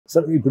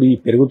Sir ఇప్పుడు ఈ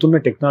పెరుగుతున్న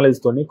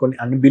టెక్నాలజీతోని కొన్ని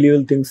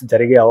అన్బిలీవబుల్ థింగ్స్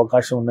జరిగే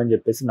అవకాశం ఉందని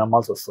చెప్పేసి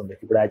నమ్మాల్సి వస్తుంది.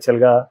 ఇప్పుడు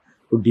యాక్చువల్గా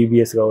ఇప్పుడు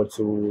DBS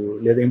కావచ్చు,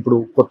 లేదా ఇప్పుడు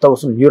కొత్త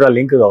వస్తుంది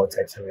న్యూరాలింక్ కావచ్చు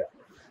యాక్చువల్గా.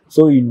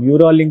 సో ఈ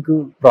న్యూరాలింక్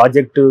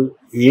ప్రాజెక్ట్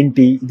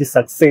ఏంటి, ఇది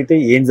సక్సెస్ అయితే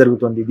ఏం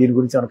జరుగుతుంది, దీని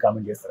గురించి ఏమైనా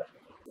కామెంట్ చేస్తారా?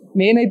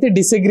 నేనైతే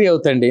డిసగ్రీ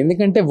అవుతాండి.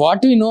 ఎందుకంటే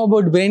what we know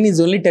about brain is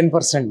only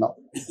 10% now.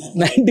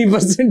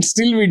 90%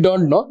 still we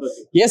don't know.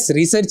 Yes,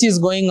 research is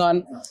going on,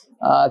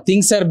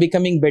 things are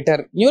becoming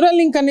better.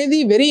 Neuralink అనేది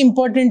very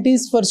important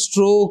is for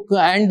stroke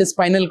and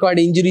spinal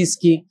cord injuries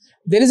కి.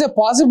 There is a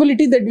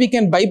possibility that we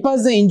can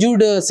bypass the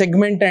injured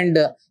segment and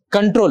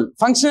control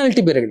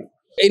functionality పెరగడం.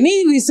 Any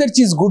research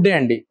is good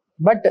అండి,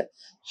 but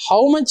how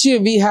much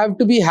we have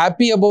to be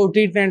happy about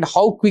it and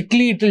how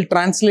quickly it will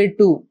translate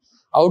to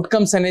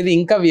outcomes anedi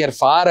inka we are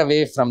far away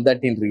from that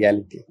in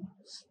reality.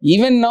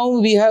 Even now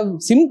we have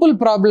simple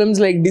problems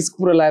like disc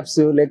prolapse,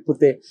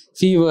 lekapothe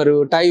fever,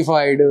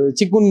 typhoid,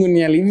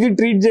 chikungunya, ivi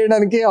treat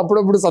cheyadaniki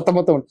appudu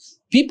satamatam.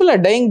 People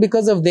are dying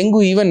because of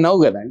dengue even now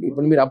kadandi.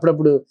 Ippudu meer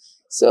appudu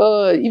so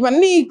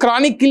ivanni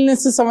chronic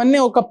illnesses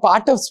avanni oka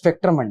part of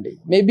spectrum andi.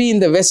 Maybe in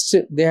the west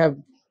they have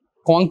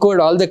conquered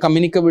all the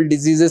communicable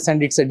diseases and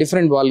it's a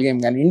different ball game.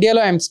 And India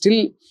lo I am still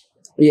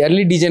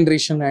early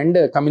degeneration and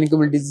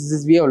communicable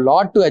diseases. We have a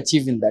lot to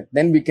achieve in that.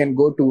 Then we can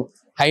go to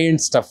high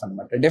end stuff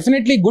anamata.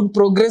 Definitely good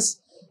progress,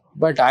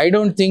 but I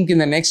don't think in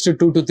the next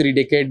 2 to 3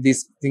 decades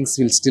these things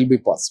will still be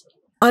possible.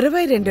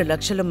 62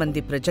 లక్షల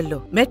మంది ప్రజల్లో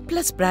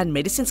MedPlus brand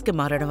medicines కి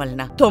మారడం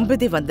వలన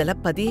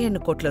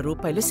 915 కోట్ల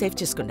రూపాయలు save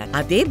చేసుకున్నారు.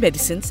 అదే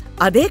మెడిసిన్స్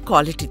అదే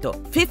క్వాలిటీతో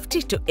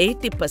 50 to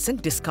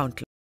 80%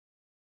 డిస్కౌంట్.